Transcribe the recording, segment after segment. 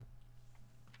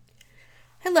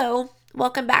Hello,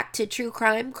 welcome back to True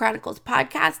Crime Chronicles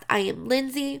podcast. I am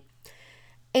Lindsay,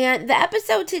 and the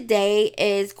episode today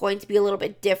is going to be a little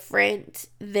bit different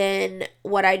than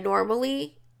what I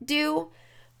normally do,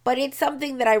 but it's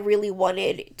something that I really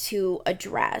wanted to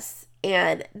address,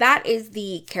 and that is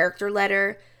the character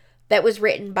letter that was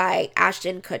written by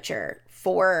Ashton Kutcher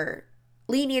for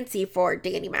leniency for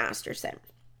Danny Masterson.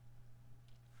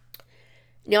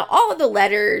 Now, all of the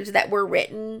letters that were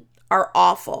written are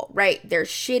awful, right? They're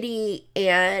shitty,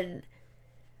 and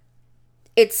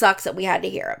it sucks that we had to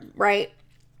hear them, right?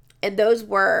 And those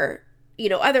were,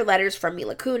 other letters from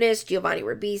Mila Kunis, Giovanni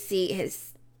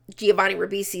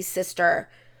Ribisi's sister,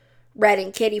 Red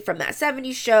and Kitty from That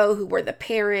 70s Show, who were the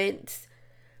parents,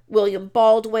 William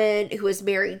Baldwin, who is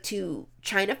married to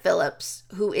Chynna Phillips,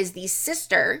 who is the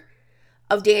sister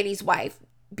of Danny's wife,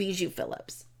 Bijou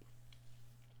Phillips.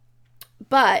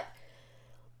 But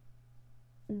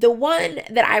the one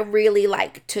that I really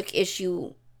took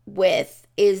issue with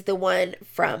is the one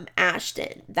from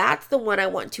Ashton. That's the one I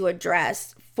want to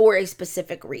address for a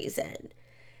specific reason.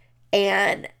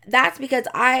 And that's because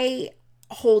I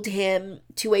hold him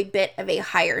to a bit of a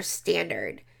higher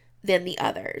standard than the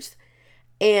others.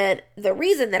 And the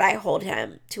reason that I hold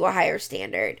him to a higher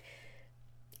standard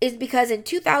is because in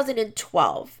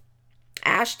 2012,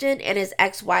 Ashton and his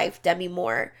ex-wife, Demi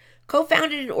Moore,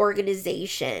 co-founded an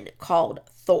organization called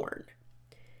THORN.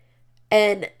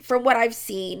 And from what I've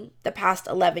seen the past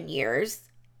 11 years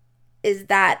is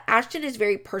that Ashton is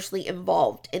very personally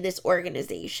involved in this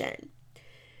organization,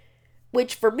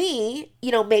 which for me,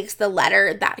 makes the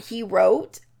letter that he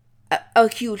wrote a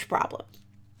huge problem.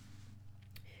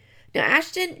 Now,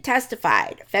 Ashton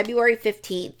testified February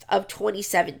 15th of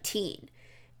 2017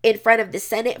 in front of the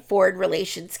Senate Foreign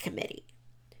Relations Committee.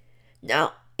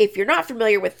 Now, if you're not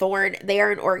familiar with THORN, they are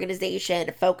an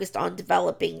organization focused on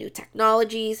developing new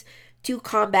technologies to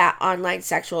combat online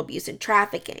sexual abuse and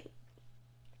trafficking.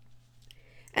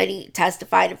 And he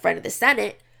testified in front of the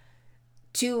Senate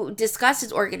to discuss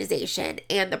his organization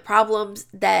and the problems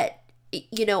that,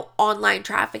 online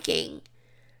trafficking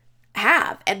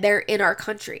have. And they're in our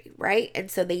country, right? And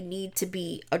so they need to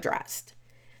be addressed.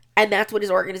 And that's what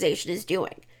his organization is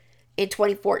doing. In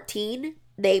 2014,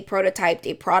 they prototyped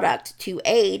a product to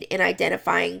aid in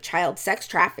identifying child sex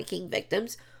trafficking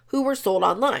victims who were sold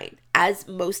online, as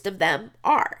most of them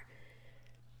are.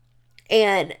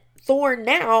 And THORN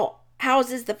now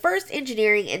houses the first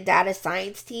engineering and data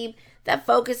science team that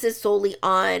focuses solely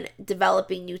on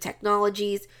developing new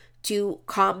technologies to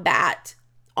combat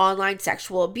online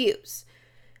sexual abuse.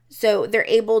 So they're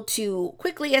able to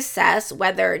quickly assess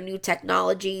whether new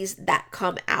technologies that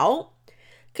come out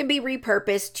can be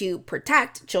repurposed to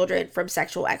protect children from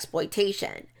sexual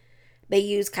exploitation. They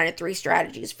use kind of 3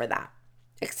 strategies for that: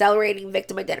 accelerating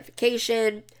victim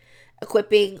identification,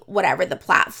 equipping whatever the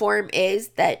platform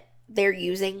is that they're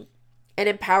using, and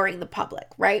empowering the public,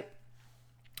 right?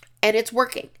 And it's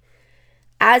working.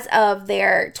 As of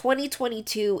their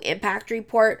 2022 impact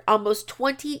report, almost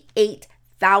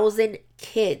 28,000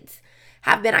 kids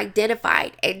have been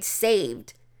identified and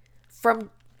saved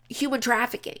from human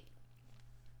trafficking.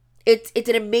 It's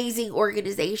an amazing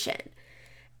organization.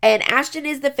 And Ashton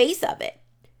is the face of it.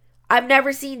 I've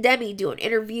never seen Demi do an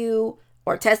interview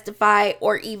or testify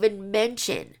or even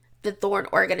mention the THORN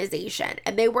organization.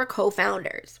 And they were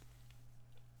co-founders.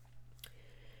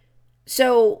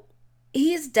 So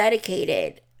he is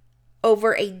dedicated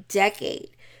over a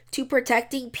decade to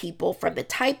protecting people from the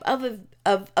type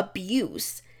of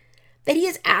abuse that he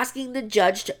is asking the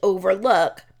judge to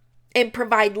overlook and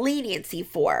provide leniency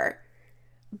for,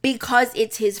 because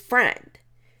it's his friend,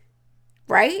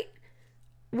 right?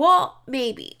 Well,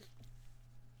 maybe.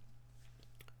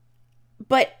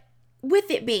 But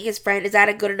with it being his friend, is that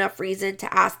a good enough reason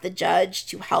to ask the judge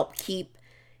to help keep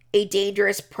a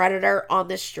dangerous predator on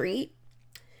the street?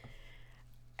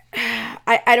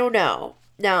 I don't know.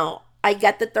 Now, I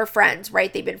get that they're friends,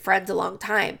 right? They've been friends a long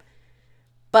time.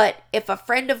 But if a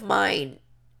friend of mine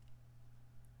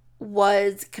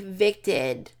was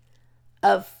convicted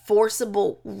of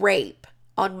forcible rape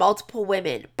on multiple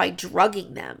women by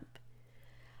drugging them,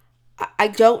 I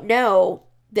don't know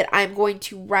that I'm going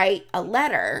to write a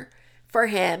letter for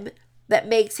him that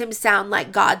makes him sound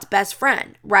like God's best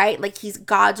friend, right? Like he's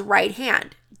God's right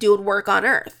hand doing work on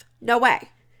earth. No way.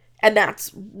 And that's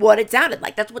what it sounded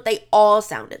like. That's what they all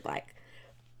sounded like.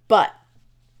 But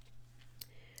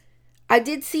I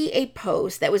did see a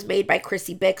post that was made by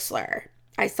Chrissie Bixler.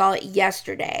 I saw it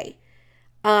yesterday.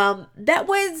 That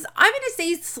was, I'm going to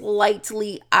say,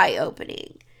 slightly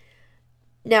eye-opening.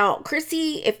 Now,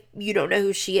 Chrissie, if you don't know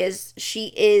who she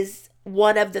is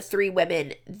one of the 3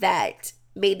 women that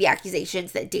made the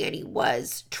accusations that Danny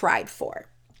was tried for.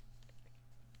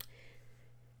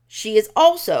 She is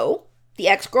also the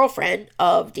ex-girlfriend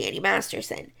of Danny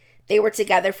Masterson. They were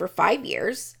together for 5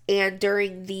 years, and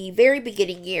during the very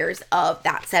beginning years of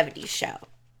that 70s show.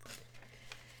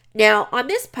 Now, on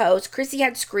this post, Chrissie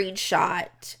had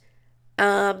screenshot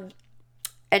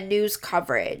a news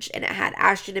coverage, and it had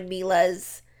Ashton and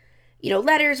Mila's,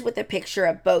 letters with a picture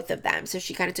of both of them. So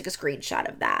she kind of took a screenshot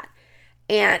of that.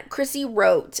 And Chrissie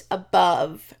wrote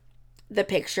above the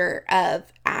picture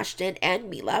of Ashton and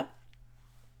Mila,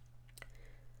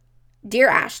 "Dear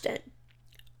Ashton,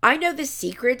 I know the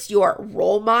secrets your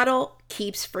role model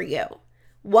keeps for you,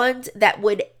 ones that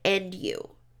would end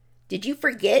you. Did you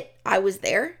forget I was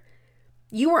there?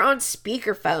 You were on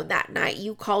speakerphone that night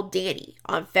you called Danny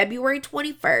on February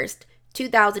 21st,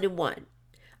 2001.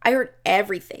 I heard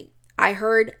everything. I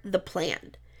heard the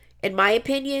plan. In my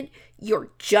opinion,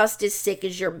 you're just as sick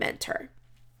as your mentor."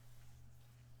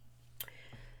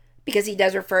 Because he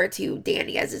does refer to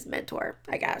Danny as his mentor,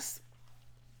 I guess.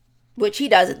 Which he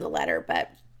does in the letter,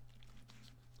 but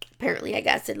apparently, I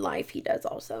guess, in life he does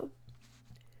also.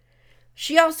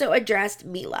 She also addressed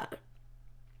Mila.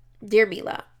 "Dear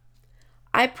Mila,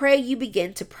 I pray you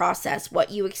begin to process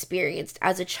what you experienced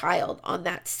as a child on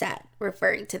that set,"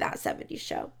 referring to that 70s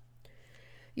show.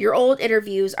 "Your old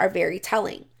interviews are very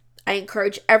telling. I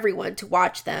encourage everyone to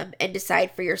watch them and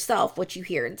decide for yourself what you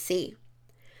hear and see.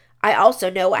 I also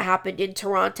know what happened in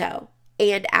Toronto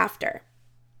and after.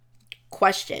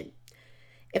 Question: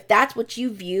 if that's what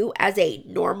you view as a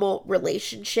normal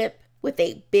relationship with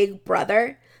a big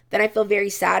brother, then I feel very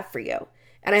sad for you,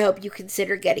 and I hope you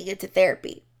consider getting into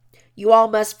therapy. You all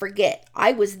must forget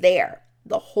I was there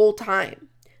the whole time,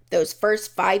 those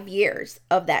first 5 years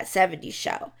of that 70s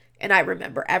show, and I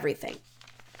remember everything."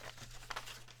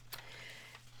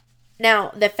 Now,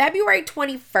 the February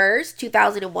 21st,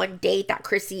 2001 date that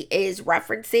Chrissie is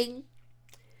referencing,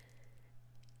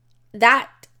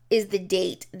 that is the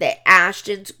date that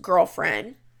Ashton's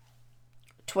girlfriend,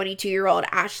 22-year-old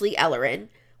Ashley Ellerin,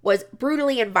 was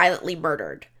brutally and violently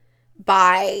murdered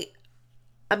by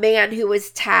a man who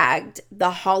was tagged the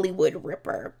Hollywood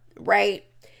Ripper, right?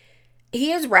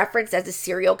 He is referenced as a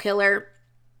serial killer.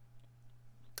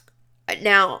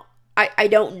 Now, I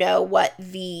don't know what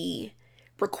the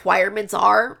requirements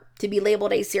are to be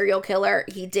labeled a serial killer.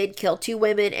 He did kill 2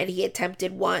 women and he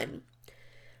attempted 1.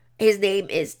 His name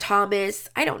is Thomas.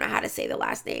 I don't know how to say the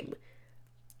last name.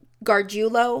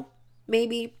 Gargiulo,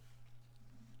 maybe.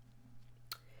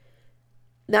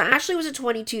 Now, Ashley was a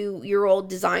 22-year-old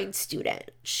design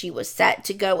student. She was set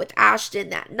to go with Ashton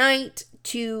that night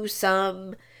to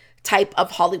some type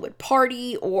of Hollywood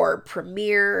party or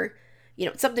premiere,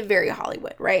 something very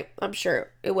Hollywood, right? I'm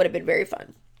sure it would have been very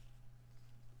fun.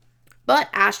 But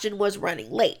Ashton was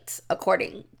running late,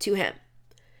 according to him.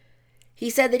 He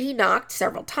said that he knocked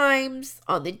several times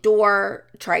on the door,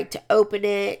 tried to open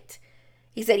it.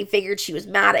 He said he figured she was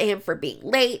mad at him for being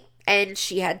late, and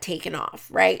she had taken off,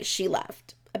 right? She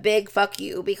left. A big fuck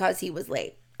you because he was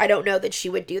late. I don't know that she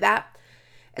would do that,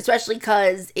 especially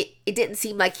because it didn't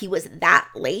seem like he was that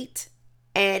late,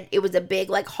 and it was a big,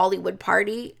 Hollywood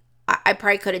party. I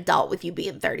probably could have dealt with you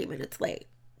being 30 minutes late,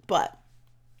 but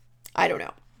I don't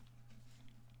know.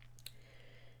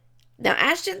 Now,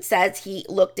 Ashton says he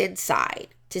looked inside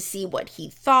to see what he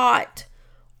thought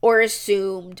or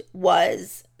assumed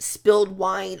was spilled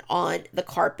wine on the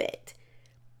carpet,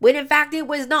 when in fact it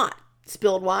was not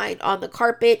spilled wine on the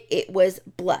carpet. It was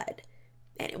blood,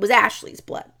 and it was Ashley's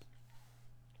blood.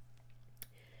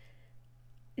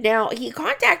 Now, he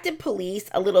contacted police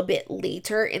a little bit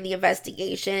later in the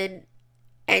investigation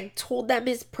and told them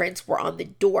his prints were on the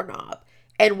doorknob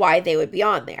and why they would be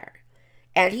on there.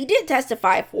 And he did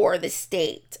testify for the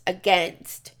state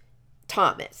against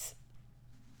Thomas.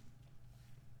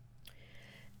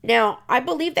 Now, I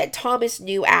believe that Thomas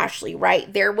knew Ashley,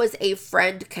 right? There was a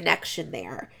friend connection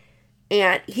there.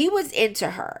 And he was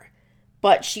into her.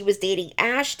 But she was dating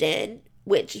Ashton,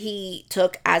 which he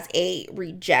took as a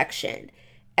rejection.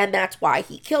 And that's why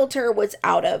he killed her, was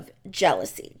out of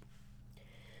jealousy.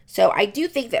 So I do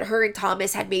think that her and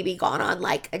Thomas had maybe gone on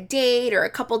a date or a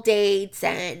couple dates,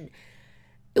 and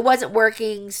it wasn't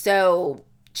working, so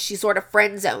she sort of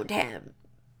friend-zoned him.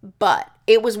 But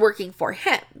it was working for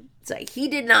him. So he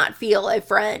did not feel a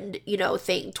friend,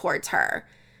 thing towards her.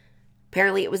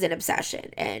 Apparently it was an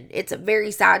obsession. And it's a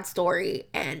very sad story,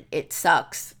 and it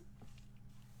sucks.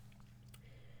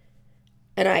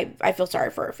 And I feel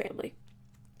sorry for her family.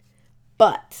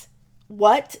 But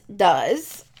what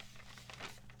does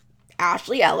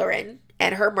Ashley Ellerin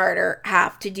and her murder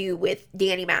have to do with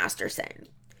Danny Masterson?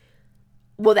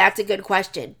 Well, that's a good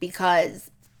question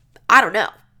because I don't know.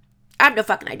 I have no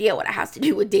fucking idea what it has to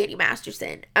do with Danny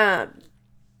Masterson.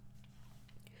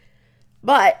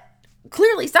 But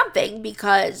clearly something,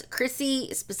 because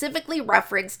Chrissie specifically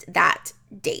referenced that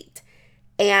date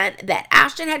and that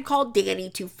Ashton had called Danny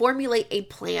to formulate a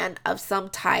plan of some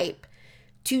type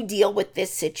to deal with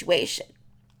this situation.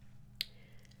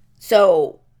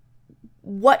 So,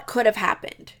 what could have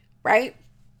happened, right?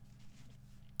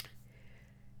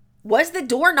 Was the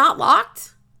door not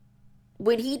locked?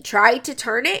 When he tried to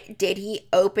turn it, did he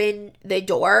open the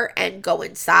door and go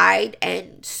inside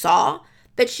and saw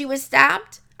that she was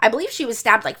stabbed? I believe she was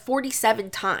stabbed like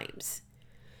 47 times.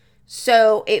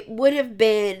 So it would have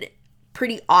been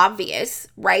pretty obvious,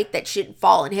 right, that she didn't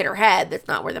fall and hit her head. That's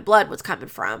not where the blood was coming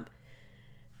from.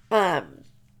 And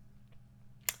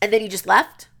then he just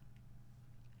left,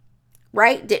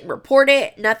 right? Didn't report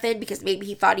it, nothing, because maybe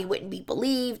he thought he wouldn't be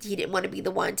believed. He didn't want to be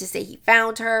the one to say he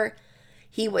found her.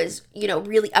 He was,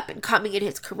 really up and coming in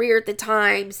his career at the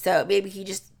time. So maybe he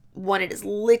just wanted as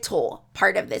little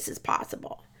part of this as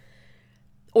possible.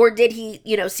 Or did he,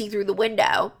 see through the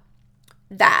window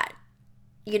that,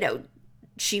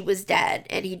 she was dead,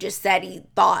 and he just said he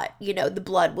thought, the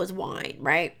blood was wine,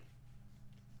 right?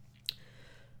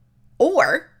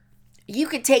 Or you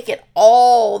could take it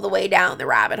all the way down the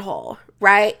rabbit hole,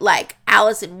 right? Like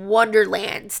Alice in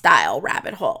Wonderland style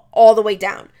rabbit hole, all the way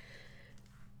down.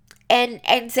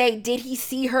 And say, did he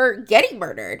see her getting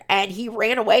murdered and he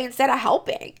ran away instead of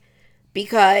helping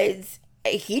because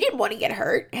he didn't want to get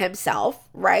hurt himself,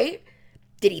 right?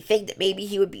 Did he think that maybe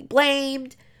he would be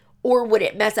blamed, or would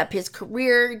it mess up his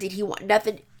career? Did he want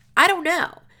nothing? I don't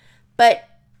know. But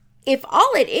if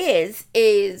all it is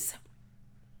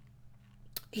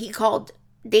he called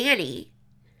Danny,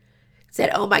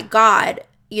 said, oh my God,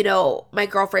 my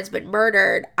girlfriend's been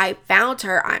murdered. I found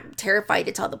her. I'm terrified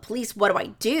to tell the police. What do I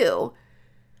do?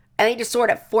 And they just sort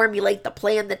of formulate the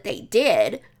plan that they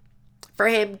did for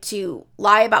him to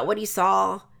lie about what he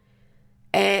saw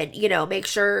and, make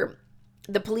sure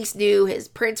the police knew his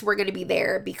prints were going to be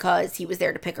there because he was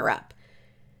there to pick her up.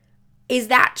 Is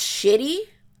that shitty?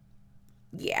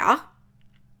 Yeah.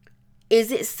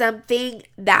 Is it something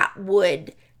that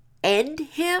would end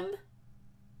him?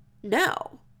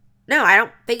 No, I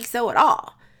don't think so at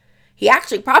all. He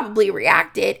actually probably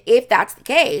reacted, if that's the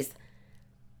case,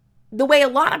 the way a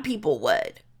lot of people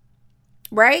would,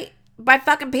 right? By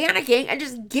fucking panicking and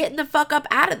just getting the fuck up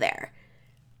out of there.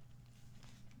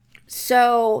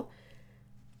 So,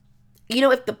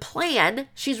 if the plan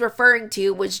she's referring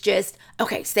to was just,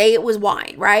 okay, say it was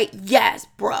wine, right? Yes,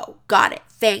 bro, got it.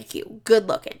 Thank you. Good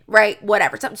looking, right?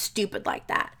 Whatever. Something stupid like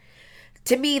that.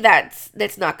 To me, that's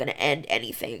not going to end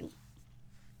anything,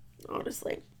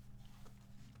 honestly.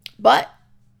 But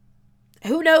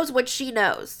who knows what she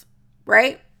knows,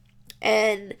 right?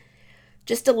 And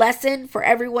just a lesson for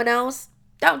everyone else,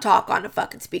 don't talk on a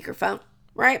fucking speakerphone,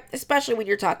 right? Especially when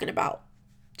you're talking about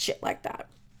shit like that.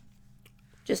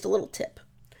 Just a little tip.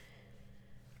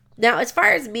 Now, as far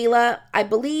as Mila, I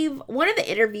believe one of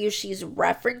the interviews she's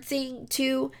referencing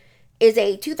to is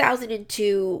a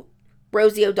 2002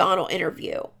 Rosie O'Donnell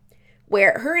interview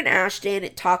where her and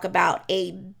Ashton talk about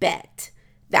a bet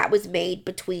that was made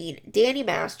between Danny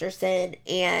Masterson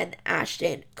and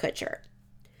Ashton Kutcher.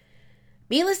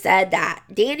 Mila said that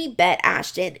Danny bet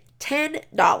Ashton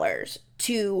 $10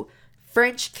 to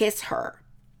French kiss her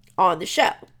on the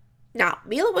show. Now,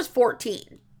 Mila was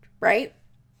 14, right?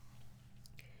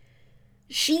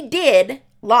 She did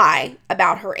lie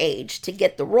about her age to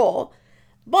get the role,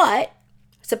 but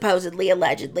supposedly,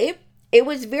 allegedly, it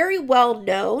was very well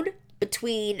known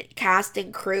between cast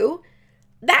and crew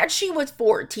that she was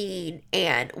 14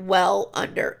 and well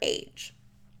underage.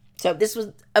 So this was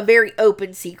a very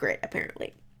open secret,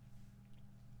 apparently.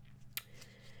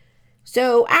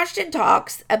 So Ashton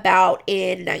talks about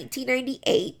in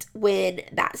 1998 when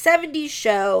that 70s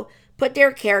show put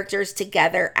their characters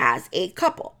together as a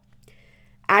couple.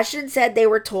 Ashton said they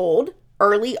were told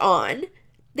early on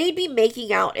they'd be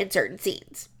making out in certain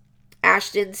scenes.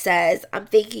 Ashton says, I'm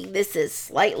thinking this is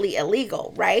slightly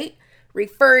illegal, right?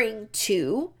 Referring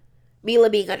to Mila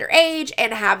being underage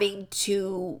and having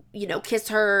to, kiss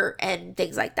her and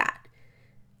things like that.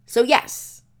 So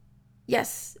yes,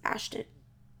 Ashton,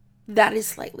 that is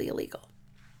slightly illegal.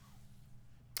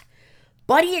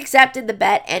 But he accepted the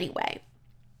bet anyway.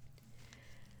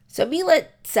 So Mila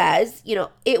says,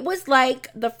 it was like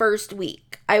the first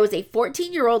week. I was a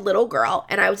 14-year-old little girl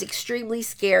and I was extremely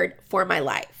scared for my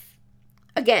life.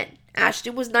 Again,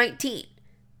 Ashton was 19.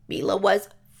 Mila was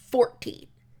 14.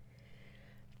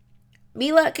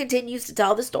 Mila continues to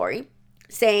tell the story,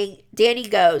 saying, Danny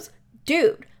goes,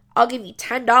 dude, I'll give you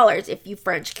 $10 if you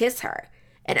French kiss her.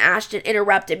 And Ashton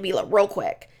interrupted Mila real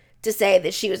quick to say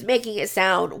that she was making it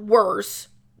sound worse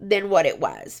than what it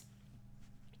was.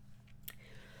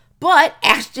 But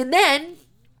Ashton then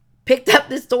picked up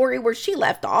the story where she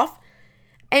left off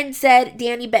and said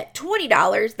Danny bet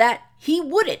 $20 that he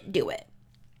wouldn't do it.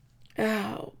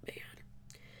 Oh, man.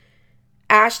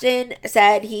 Ashton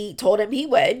said he told him he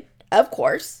would, of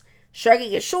course,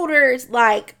 shrugging his shoulders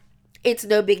like it's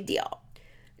no big deal.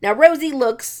 Now, Rosie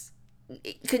looks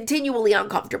continually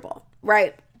uncomfortable,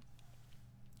 right?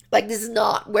 Like, this is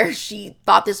not where she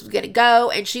thought this was going to go,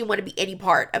 and she didn't want to be any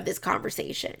part of this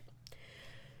conversation.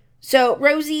 So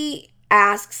Rosie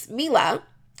asks Mila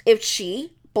if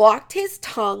she blocked his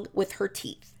tongue with her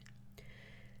teeth.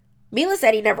 Mila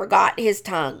said he never got his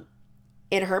tongue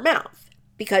in her mouth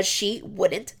because she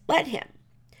wouldn't let him.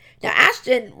 Now,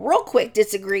 Ashton real quick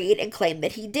disagreed and claimed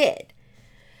that he did.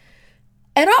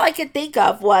 And all I could think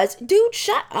of was, dude,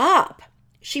 shut up.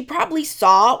 She probably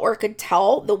saw or could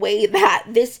tell the way that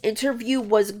this interview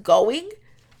was going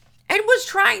and was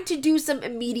trying to do some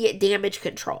immediate damage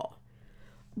control.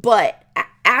 But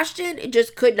Ashton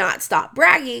just could not stop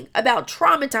bragging about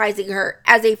traumatizing her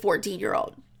as a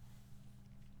 14-year-old.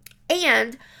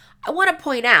 And I want to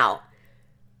point out,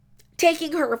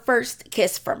 taking her first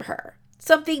kiss from her,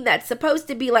 something that's supposed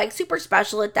to be like super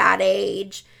special at that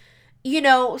age, you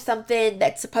know, something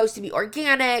that's supposed to be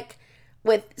organic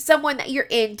with someone that you're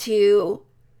into.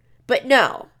 But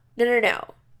no.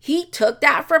 He took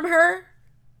that from her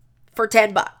for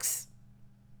 $10.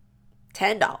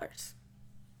 $10.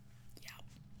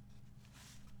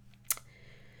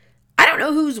 I don't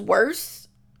know who's worse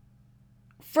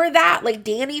for that, like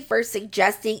Danny for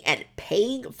suggesting and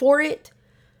paying for it,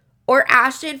 or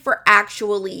Ashton for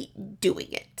actually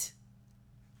doing it.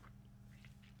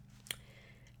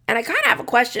 And I kind of have a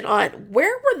question on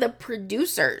where were the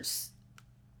producers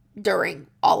during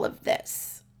all of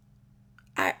this?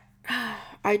 I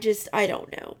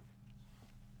don't know.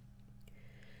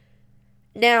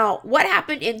 Now, what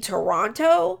happened in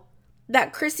Toronto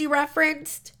that Chrissie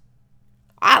referenced?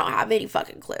 I don't have any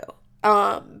fucking clue.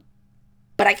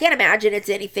 But I can't imagine it's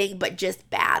anything but just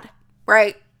bad,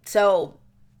 right? So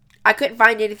I couldn't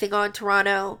find anything on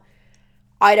Toronto.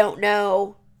 I don't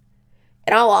know.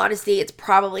 In all honesty, it's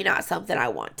probably not something I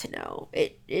want to know.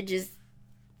 It just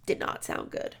did not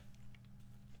sound good.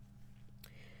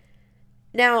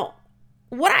 Now,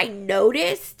 what I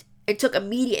noticed and took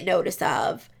immediate notice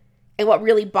of, and what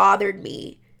really bothered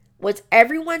me, was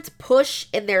everyone's push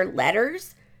in their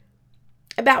letters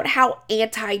about how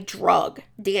anti-drug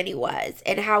Danny was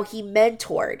and how he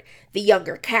mentored the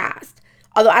younger cast.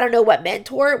 Although I don't know what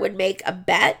mentor would make a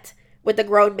bet with a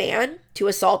grown man to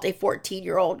assault a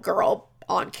 14-year-old girl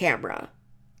on camera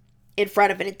in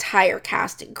front of an entire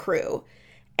cast and crew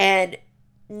and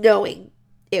knowing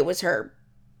it was her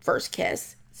first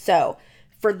kiss. So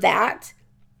for that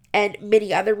and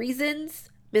many other reasons,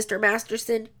 Mr.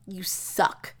 Masterson, you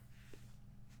suck.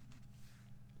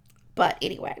 But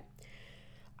anyway,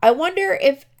 I wonder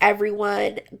if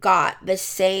everyone got the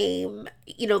same,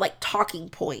 like talking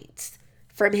points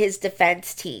from his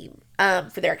defense team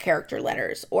for their character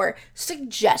letters or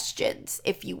suggestions,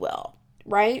 if you will,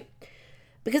 right?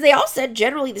 Because they all said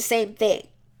generally the same thing,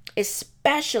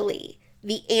 especially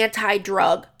the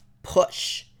anti-drug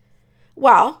push.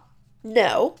 Well,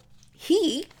 no,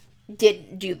 he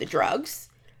didn't do the drugs.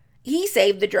 He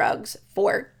saved the drugs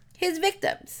for his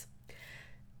victims.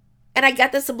 And I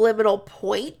got the subliminal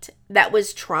point that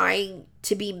was trying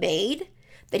to be made,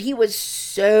 that he was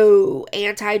so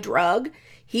anti-drug,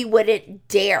 he wouldn't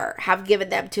dare have given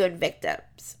them to his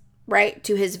victims, right?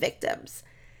 To his victims.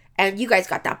 And you guys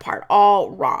got that part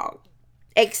all wrong,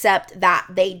 except that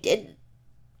they didn't.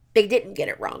 They didn't get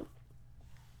it wrong.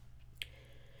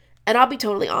 And I'll be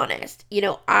totally honest,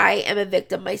 I am a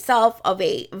victim myself of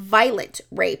a violent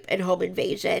rape and home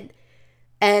invasion.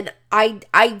 And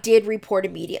I did report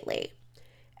immediately.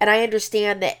 And I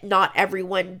understand that not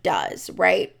everyone does,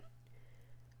 right?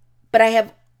 But I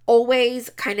have always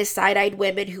kind of side-eyed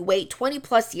women who wait 20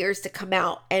 plus years to come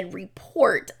out and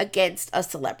report against a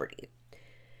celebrity.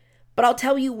 But I'll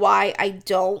tell you why I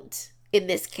don't in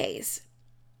this case.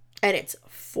 And it's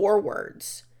 4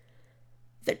 words.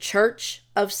 The Church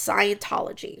of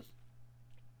Scientology.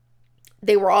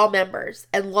 They were all members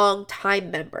and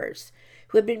long-time members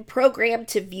who had been programmed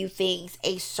to view things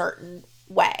a certain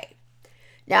way.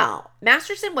 Now,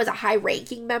 Masterson was a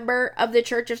high-ranking member of the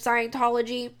Church of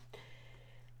Scientology,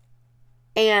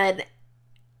 and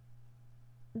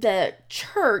the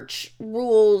church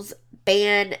rules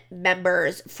ban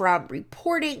members from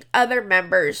reporting other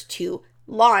members to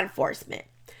law enforcement.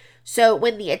 So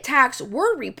when the attacks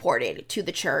were reported to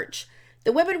the church,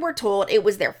 the women were told it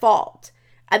was their fault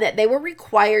and that they were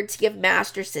required to give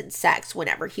Masterson sex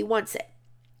whenever he wants it.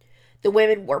 The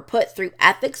women were put through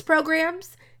ethics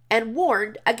programs and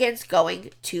warned against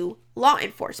going to law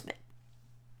enforcement.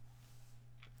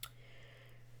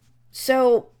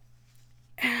 So,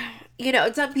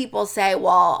 some people say,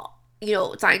 well,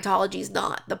 Scientology's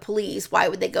not the police. Why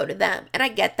would they go to them? And I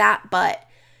get that, but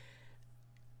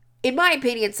in my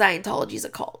opinion, Scientology's a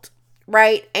cult,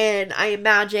 right? And I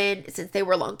imagine since they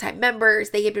were longtime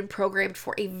members, they had been programmed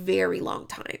for a very long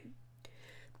time.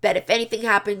 That if anything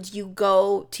happens, you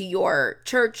go to your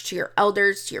church, to your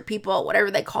elders, to your people,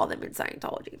 whatever they call them in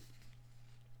Scientology.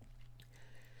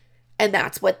 And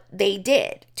that's what they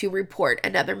did to report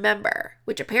another member,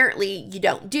 which apparently you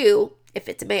don't do if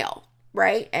it's a male,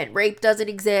 right? And rape doesn't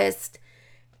exist,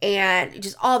 and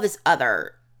just all this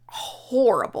other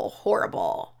horrible,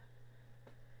 horrible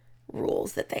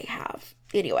rules that they have.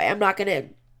 Anyway, I'm not going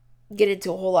to get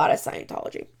into a whole lot of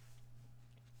Scientology.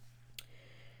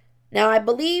 Now, I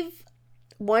believe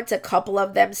once a couple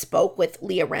of them spoke with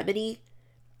Leah Remini,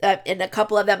 and a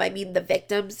couple of them, I mean the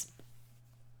victims,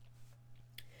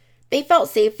 they felt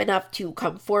safe enough to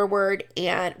come forward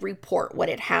and report what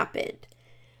had happened.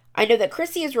 I know that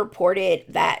Chrissie has reported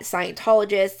that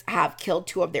Scientologists have killed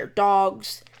 2 of their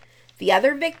dogs. The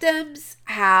other victims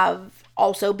have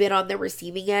also been on the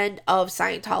receiving end of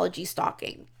Scientology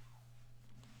stalking.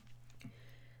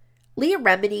 Leah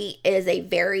Remini is a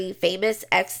very famous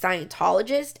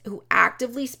ex-Scientologist who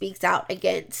actively speaks out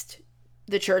against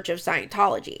the Church of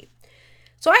Scientology.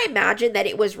 So I imagine that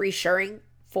it was reassuring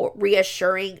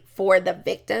for the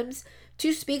victims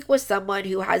to speak with someone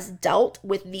who has dealt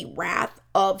with the wrath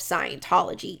of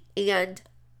Scientology and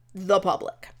the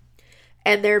public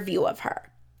and their view of her.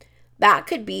 That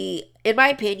could be, in my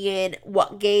opinion,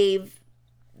 what gave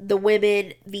the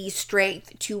women the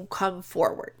strength to come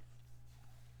forward.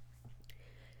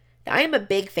 Now, I am a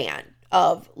big fan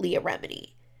of Leah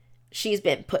Remini. She's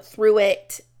been put through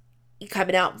it,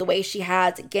 coming out the way she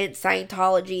has against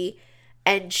Scientology,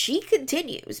 and she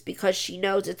continues because she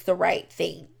knows it's the right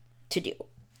thing to do.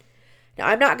 Now,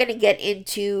 I'm not going to get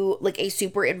into like a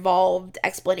super involved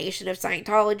explanation of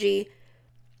Scientology.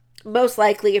 Most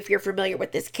likely, if you're familiar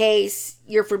with this case,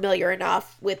 you're familiar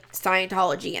enough with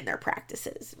Scientology and their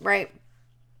practices, right?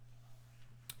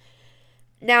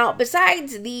 Now,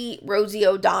 besides the Rosie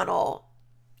O'Donnell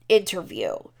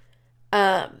interview,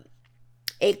 a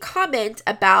comment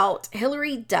about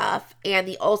Hilary Duff and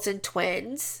the Olsen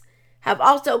twins have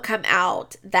also come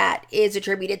out that is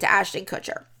attributed to Ashton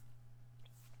Kutcher.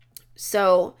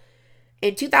 So,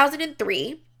 in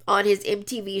 2003, on his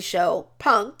MTV show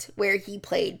Punk'd, where he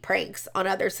played pranks on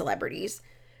other celebrities,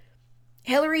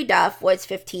 Hilary Duff was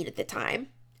 15 at the time.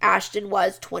 Ashton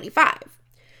was 25.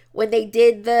 When they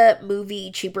did the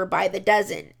movie Cheaper by the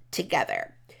Dozen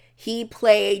together, he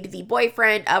played the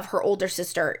boyfriend of her older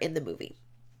sister in the movie.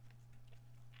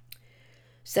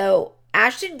 So,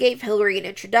 Ashton gave Hilary an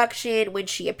introduction when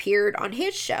she appeared on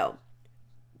his show,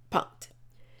 Punk'd.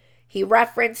 He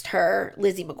referenced her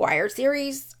Lizzie McGuire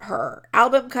series, her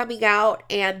album coming out,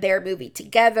 and their movie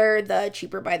together, the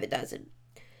Cheaper by the Dozen.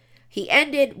 He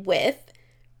ended with,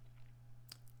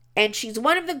 and she's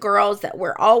one of the girls that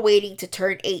we're all waiting to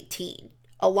turn 18,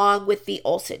 along with the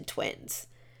Olsen twins.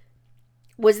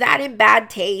 Was that in bad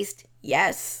taste?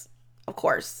 Yes, of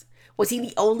course. Was he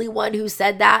the only one who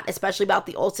said that, especially about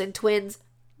the Olsen twins?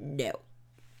 No.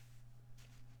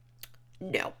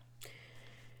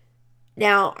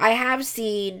 Now, I have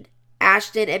seen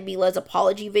Ashton and Mila's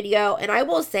apology video, and I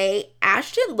will say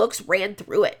Ashton looks ran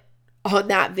through it on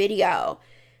that video.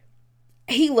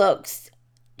 He looks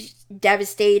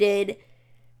devastated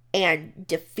and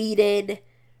defeated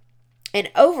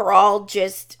and overall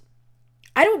just,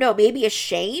 I don't know, maybe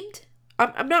ashamed?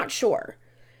 I'm not sure.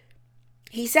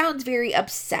 He sounds very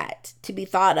upset to be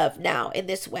thought of now in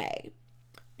this way.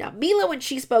 Now, Mila, when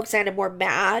she spoke, sounded more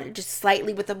mad, just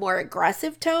slightly with a more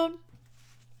aggressive tone.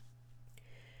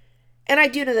 And I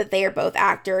do know that they are both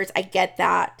actors. I get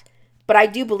that. But I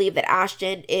do believe that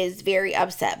Ashton is very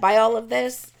upset by all of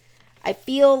this. I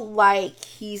feel like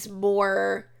he's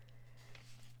more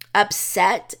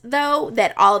upset, though,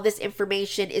 that all of this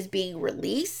information is being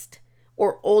released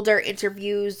or older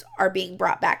interviews are being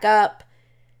brought back up,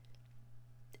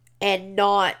 and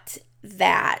not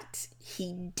that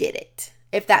he did it,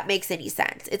 if that makes any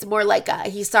sense. It's more like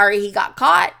he's sorry he got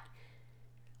caught,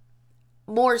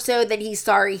 more so than he's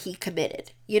sorry he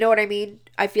committed. You know what I mean?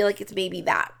 I feel like it's maybe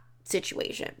that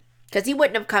situation. Because he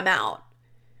wouldn't have come out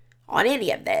on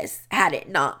any of this had it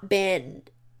not been,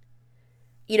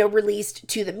 released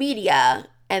to the media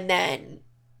and then,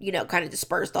 kind of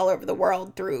dispersed all over the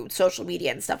world through social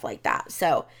media and stuff like that.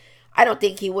 So I don't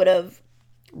think he would have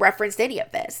referenced any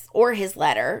of this or his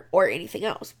letter or anything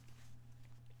else.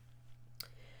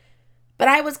 But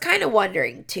I was kind of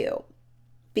wondering too,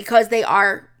 because they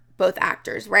are both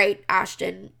actors, right?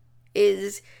 Ashton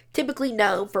is typically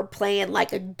known for playing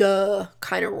like a duh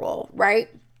kind of role, right?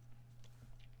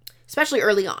 Especially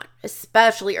early on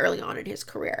in his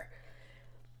career.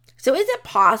 So is it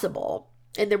possible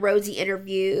in the Rosie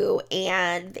interview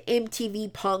and the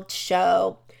MTV Punk'd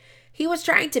show, he was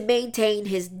trying to maintain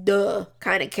his duh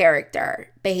kind of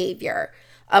character behavior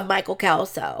of Michael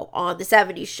Kelso on the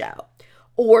 70s show?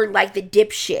 Or like the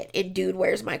dipshit in Dude,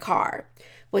 Where's My Car?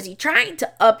 Was he trying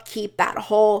to upkeep that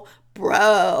whole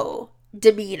bro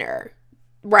demeanor,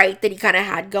 right, that he kind of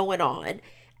had going on?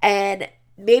 And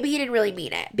maybe he didn't really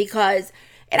mean it, because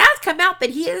it has come out that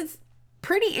he is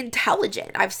pretty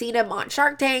intelligent. I've seen him on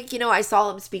Shark Tank. I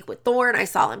saw him speak with Thorn. I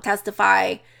saw him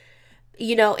testify,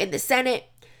 in the Senate.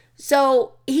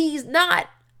 So he's not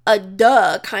a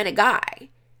duh kind of guy,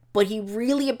 but he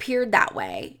really appeared that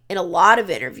way in a lot of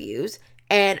interviews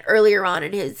and earlier on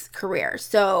in his career.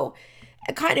 So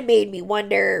it kind of made me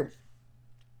wonder,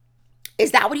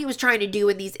 is that what he was trying to do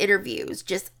in these interviews?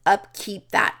 Just upkeep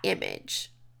that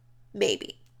image?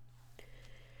 Maybe.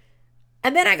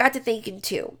 And then I got to thinking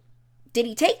too, did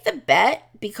he take the bet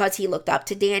because he looked up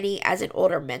to Danny as an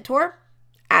older mentor,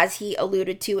 as he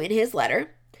alluded to in his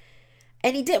letter,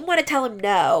 and he didn't want to tell him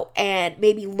no and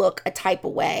maybe look a type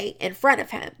of way in front of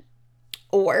him?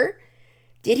 Or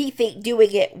did he think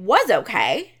doing it was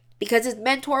okay because his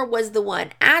mentor was the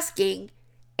one asking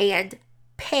and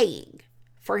paying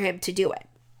for him to do it?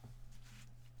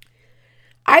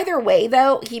 Either way,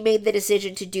 though, he made the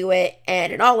decision to do it,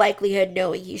 and in all likelihood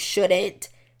knowing he shouldn't,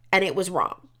 and it was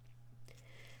wrong.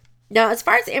 Now, as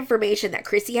far as the information that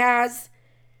Chrissie has,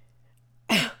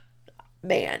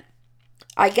 man,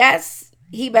 I guess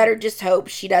he better just hope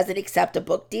she doesn't accept a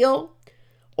book deal,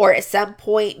 or at some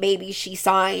point maybe she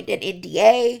signed an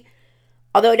NDA,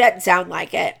 although it doesn't sound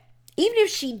like it. Even if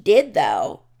she did,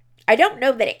 though, I don't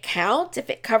know that it counts if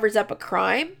it covers up a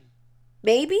crime.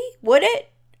 Maybe? Would it?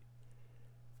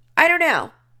 I don't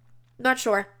know. Not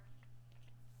sure.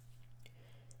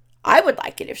 I would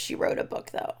like it if she wrote a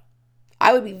book, though.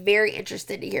 I would be very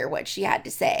interested to hear what she had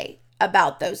to say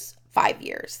about those 5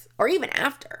 years, or even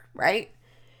after, right?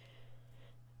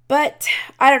 But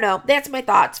I don't know. That's my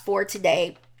thoughts for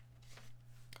today.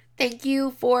 Thank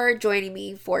you for joining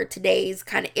me for today's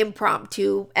kind of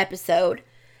impromptu episode.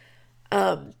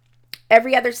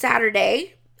 Every other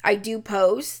Saturday, I do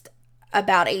post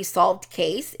about a solved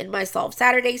case in my Solve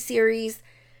Saturday series.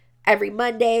 Every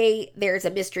Monday, there's a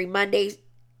Mystery Monday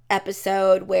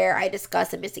episode where I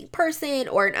discuss a missing person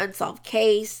or an unsolved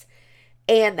case.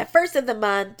 And the first of the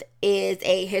month is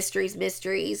a History's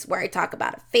Mysteries, where I talk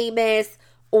about a famous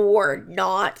or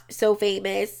not so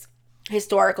famous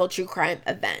historical true crime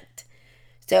event.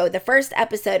 So the first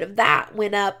episode of that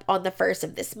went up on the 1st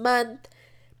of this month.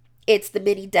 It's the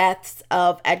many deaths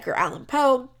of Edgar Allan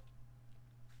Poe.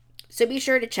 So be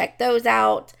sure to check those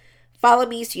out. Follow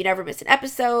me so you never miss an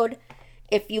episode.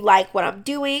 If you like what I'm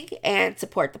doing and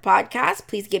support the podcast,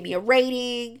 please give me a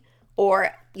rating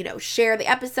or, share the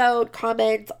episode,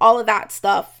 comments, all of that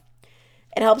stuff.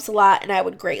 It helps a lot and I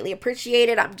would greatly appreciate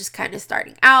it. I'm just kind of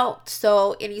starting out,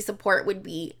 so any support would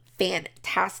be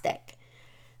fantastic.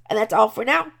 And that's all for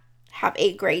now. Have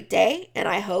a great day, and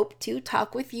I hope to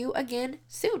talk with you again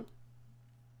soon.